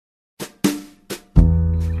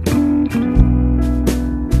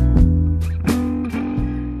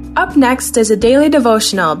Up next is a daily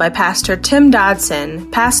devotional by Pastor Tim Dodson,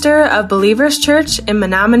 pastor of Believers Church in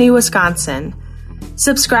Menominee, Wisconsin.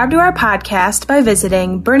 Subscribe to our podcast by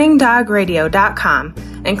visiting burningdogradio.com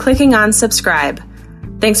and clicking on subscribe.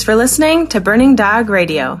 Thanks for listening to Burning Dog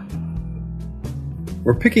Radio.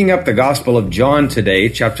 We're picking up the Gospel of John today,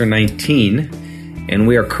 chapter 19, and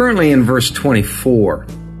we are currently in verse 24.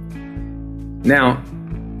 Now,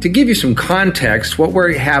 to give you some context, what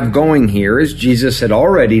we have going here is Jesus had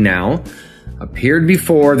already now appeared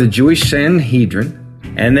before the Jewish Sanhedrin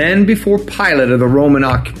and then before Pilate of the Roman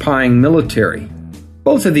occupying military.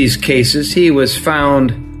 Both of these cases, he was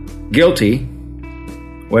found guilty,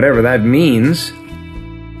 whatever that means,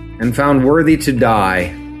 and found worthy to die.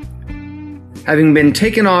 Having been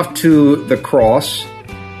taken off to the cross,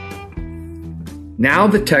 now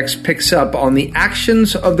the text picks up on the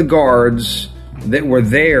actions of the guards that were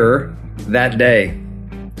there that day.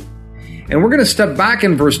 And we're going to step back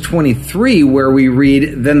in verse 23 where we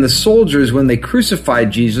read, "Then the soldiers, when they crucified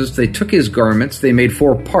Jesus, they took his garments, they made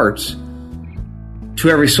 4 parts. To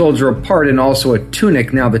every soldier a part, and also a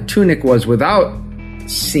tunic. Now the tunic was without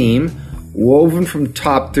seam, woven from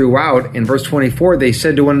top throughout." In verse 24, they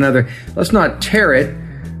said to one another, "Let's not tear it,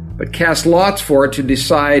 but cast lots for it to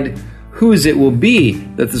decide whose it will be,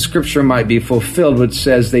 that the scripture might be fulfilled, which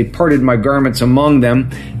says, 'They parted my garments among them,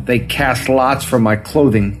 they cast lots for my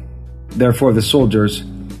clothing.' Therefore the soldiers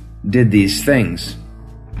did these things."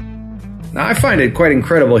 Now I find it quite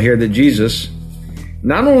incredible here that Jesus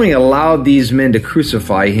not only allowed these men to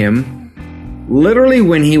crucify him, literally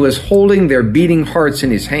when he was holding their beating hearts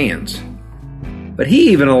in his hands, but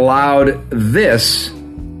he even allowed this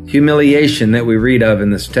humiliation that we read of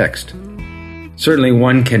in this text. Certainly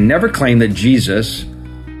one can never claim that Jesus,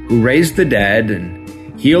 who raised the dead and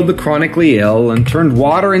healed the chronically ill and turned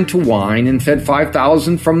water into wine and fed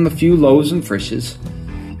 5,000 from the few loaves and fishes,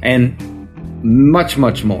 and much,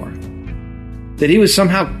 much more, that he was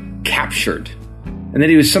somehow captured and that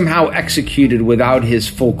he was somehow executed without his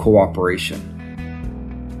full cooperation.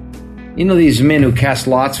 You know, these men who cast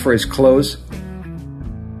lots for his clothes,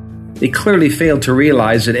 they clearly failed to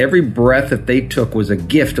realize that every breath that they took was a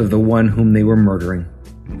gift of the one whom they were murdering.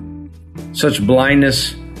 Such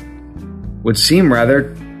blindness would seem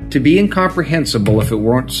rather to be incomprehensible if it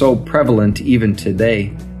weren't so prevalent even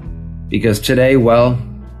today. Because today, well,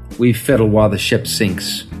 we fiddle while the ship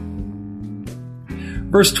sinks.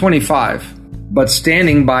 Verse 25, "But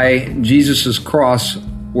standing by Jesus' cross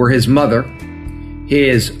were his mother,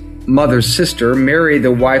 his mother's sister, Mary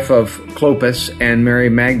the wife of Clopas, and Mary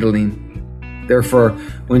Magdalene. Therefore,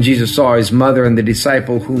 when Jesus saw his mother and the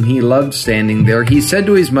disciple whom he loved standing there, he said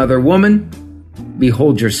to his mother, 'Woman,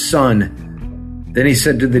 behold your son.' Then he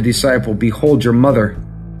said to the disciple, 'Behold your mother.'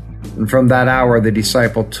 And from that hour the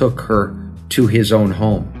disciple took her to his own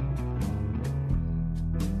home."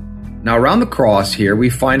 Now around the cross here we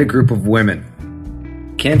find a group of women.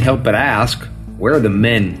 Can't help but ask, where are the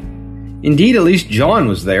men? Indeed, at least John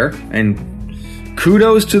was there, and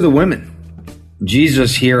kudos to the women.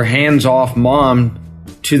 Jesus here hands off mom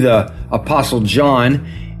to the Apostle John,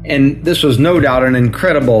 and this was no doubt an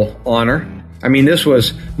incredible honor. I mean, this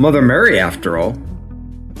was Mother Mary after all.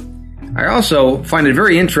 I also find it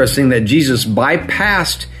very interesting that Jesus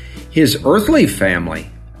bypassed his earthly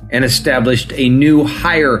family and established a new,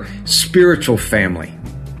 higher spiritual family.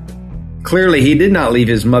 Clearly, he did not leave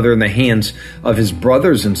his mother in the hands of his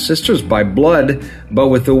brothers and sisters by blood, but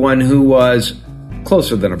with the one who was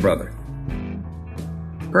closer than a brother.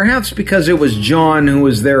 Perhaps because it was John who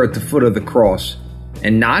was there at the foot of the cross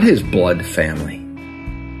and not his blood family.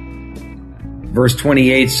 Verse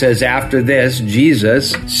 28 says, "After this,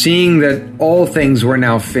 Jesus, seeing that all things were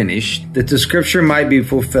now finished, that the scripture might be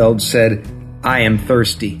fulfilled, said, 'I am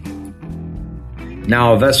thirsty.'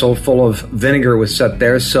 Now a vessel full of vinegar was set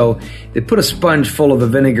there, so they put a sponge full of the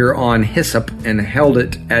vinegar on hyssop and held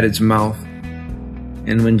it at its mouth.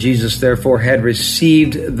 And when Jesus therefore had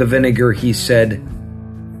received the vinegar, he said,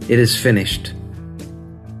 'It is finished.'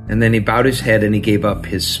 And then he bowed his head and he gave up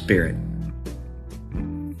his spirit."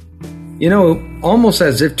 You know, almost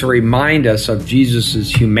as if to remind us of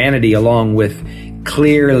Jesus' humanity along with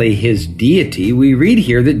clearly his deity, we read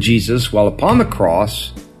here that Jesus, while upon the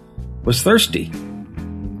cross, was thirsty.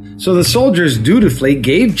 So the soldiers dutifully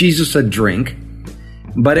gave Jesus a drink,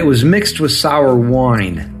 but it was mixed with sour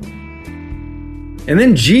wine. And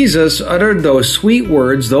then Jesus uttered those sweet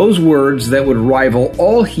words, those words that would rival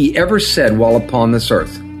all he ever said while upon this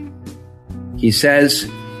earth. He says,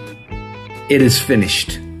 "It is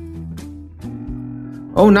finished."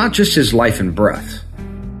 Oh, not just his life and breath.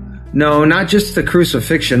 No, not just the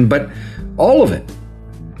crucifixion, but all of it.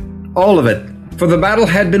 All of it. For the battle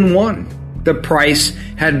had been won. The price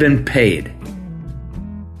had been paid.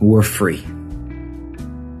 We're free.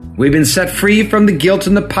 We've been set free from the guilt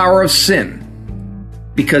and the power of sin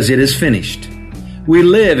because it is finished. We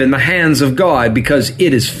live in the hands of God because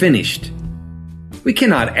it is finished. We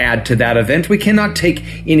cannot add to that event. We cannot take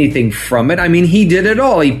anything from it. I mean, He did it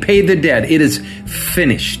all. He paid the debt. It is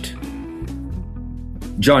finished.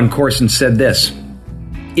 John Corson said this,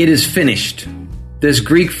 "It is finished." This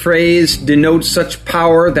Greek phrase denotes such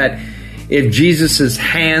power that if Jesus'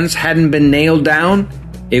 hands hadn't been nailed down,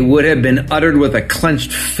 it would have been uttered with a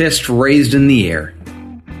clenched fist raised in the air.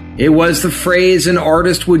 It was the phrase an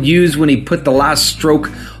artist would use when he put the last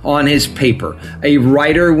stroke on his paper, a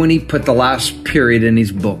writer when he put the last period in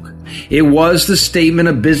his book. It was the statement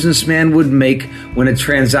a businessman would make when a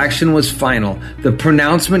transaction was final, the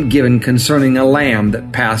pronouncement given concerning a lamb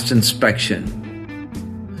that passed inspection.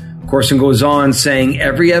 Corson goes on saying,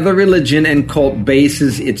 every other religion and cult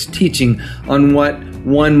bases its teaching on what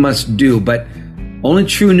one must do, but only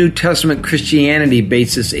true New Testament Christianity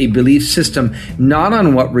bases a belief system not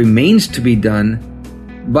on what remains to be done,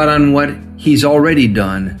 but on what He's already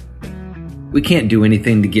done. We can't do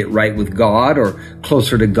anything to get right with God or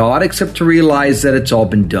closer to God except to realize that it's all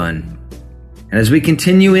been done. And as we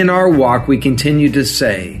continue in our walk, we continue to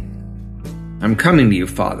say, I'm coming to you,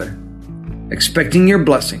 Father, expecting your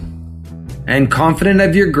blessing and confident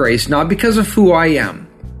of your grace, not because of who I am,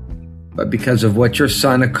 but because of what your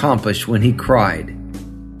Son accomplished when He cried,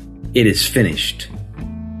 "It is finished."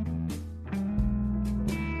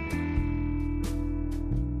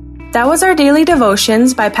 That was our daily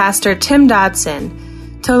devotions by Pastor Tim Dodson.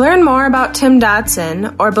 To learn more about Tim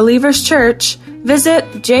Dodson or Believers Church, visit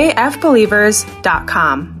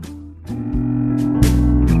jfbelievers.com.